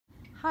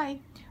Hi,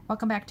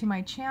 welcome back to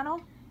my channel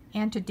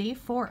and to day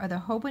 4 of the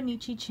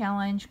Hobonichi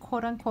challenge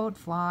quote-unquote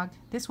vlog.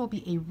 This will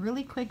be a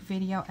really quick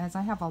video as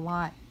I have a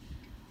lot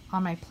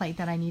on my plate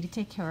that I need to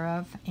take care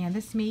of, and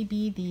this may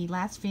be the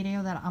last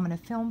video that I'm going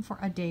to film for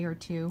a day or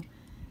two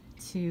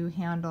to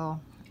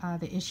handle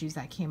the issues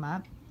that came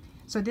up.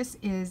 So this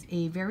is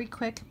a very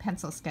quick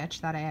pencil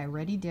sketch that I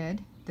already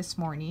did this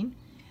morning.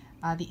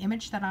 The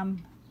image that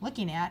I'm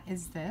looking at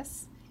is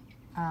this.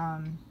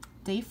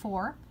 Day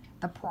 4.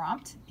 The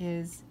prompt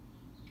is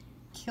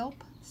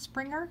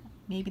Klipspringer,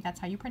 maybe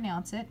that's how you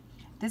pronounce it.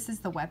 This is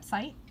the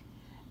website,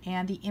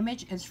 and the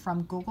image is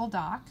from Google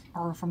Doc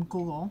or from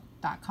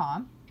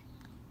google.com,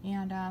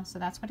 and so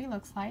that's what he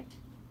looks like.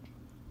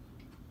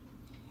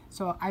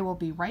 So I will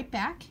be right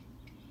back,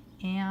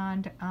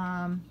 and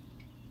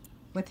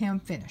with him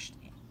finished,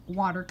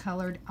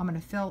 watercolored. I'm going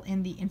to fill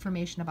in the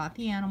information about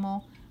the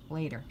animal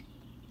later,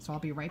 so I'll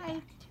be right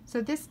back.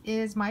 So this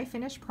is my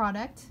finished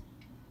product,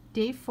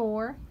 day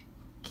 4,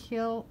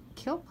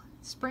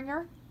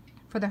 Klipspringer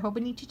for the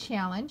Hobonichi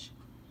challenge.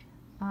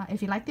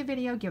 If you liked the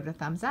video, give it a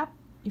thumbs up.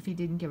 If you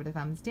didn't, give it a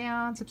thumbs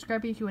down.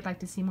 Subscribe if you would like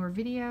to see more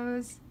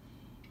videos,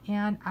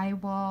 and I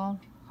will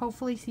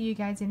hopefully see you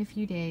guys in a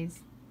few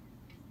days.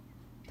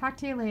 Talk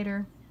to you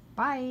later.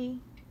 Bye.